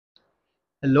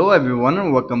Hello everyone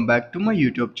and welcome back to my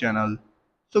YouTube channel.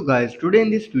 So guys, today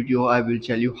in this video I will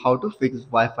tell you how to fix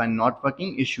Wi-Fi not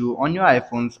working issue on your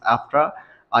iPhones after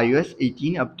iOS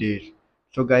 18 update.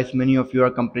 So guys, many of you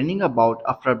are complaining about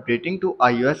after updating to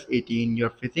iOS 18 you're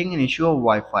facing an issue of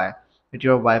Wi-Fi, that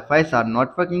your Wi-Fi's are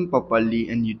not working properly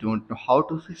and you don't know how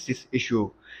to fix this issue.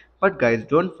 But guys,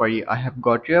 don't worry, I have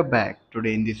got your back.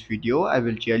 Today in this video I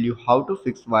will tell you how to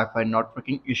fix Wi-Fi not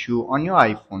working issue on your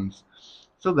iPhones.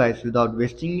 So guys, without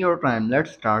wasting your time,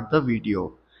 let's start the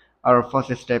video. Our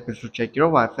first step is to check your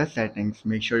Wi-Fi settings.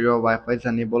 Make sure your Wi-Fi is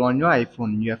enabled on your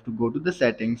iPhone. You have to go to the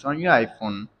settings on your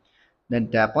iPhone. Then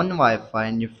tap on Wi-Fi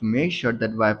and you have to make sure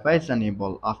that Wi-Fi is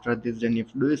enabled. After this, then you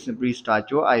have to do is simply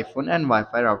restart your iPhone and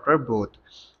Wi-Fi router both.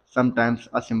 Sometimes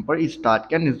a simple restart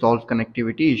can resolve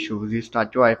connectivity issues.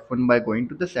 Restart your iPhone by going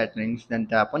to the settings, then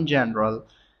tap on General,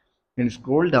 then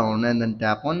scroll down and then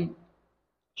tap on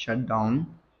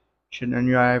Shutdown. Shut down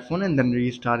your iPhone and then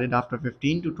restart it after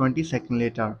 15 to 20 seconds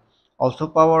later. Also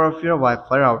power off your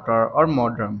Wi-Fi router or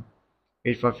modem.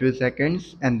 Wait for a few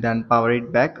seconds and then power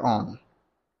it back on.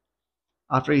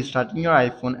 After restarting your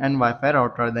iPhone and Wi-Fi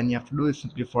router, then you have to do is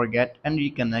simply forget and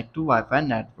reconnect to Wi-Fi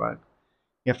network.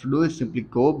 You have to do is simply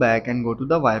go back and go to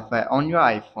the Wi-Fi on your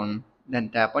iPhone. Then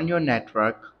tap on your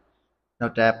network. Now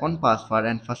tap on password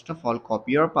and first of all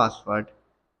copy your password.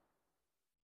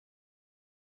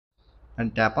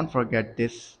 And tap on forget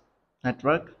this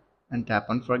network and tap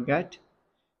on forget.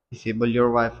 Disable your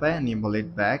Wi-Fi, enable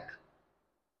it back.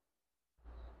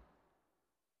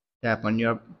 Tap on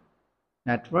your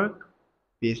network,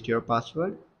 paste your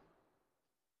password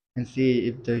and see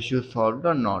if the issue is solved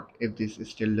or not. If this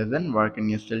still doesn't work and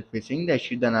you're still facing the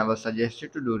issue, then I will suggest you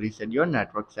to do reset your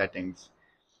network settings.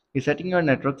 Resetting your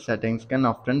network settings can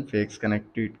often fix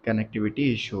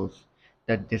connectivity issues.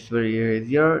 That this will erase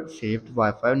your saved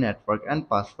Wi-Fi network and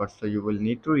password, so you will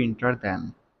need to re-enter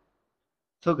them.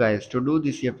 So guys, to do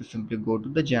this you have to simply go to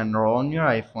the general on your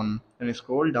iPhone, then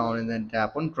scroll down and then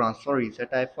tap on transfer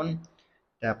reset iPhone,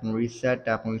 tap on reset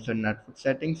network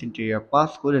settings, enter your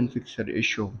passcode and fix your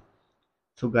issue.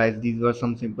 So guys, these were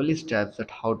some simple steps at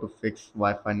how to fix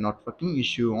Wi-Fi not working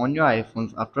issue on your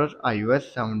iPhones after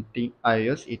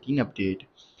iOS 18 update.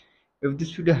 If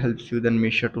this video helps you, then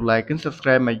make sure to like and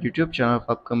subscribe my YouTube channel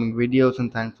for upcoming videos,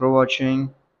 and thanks for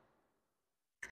watching.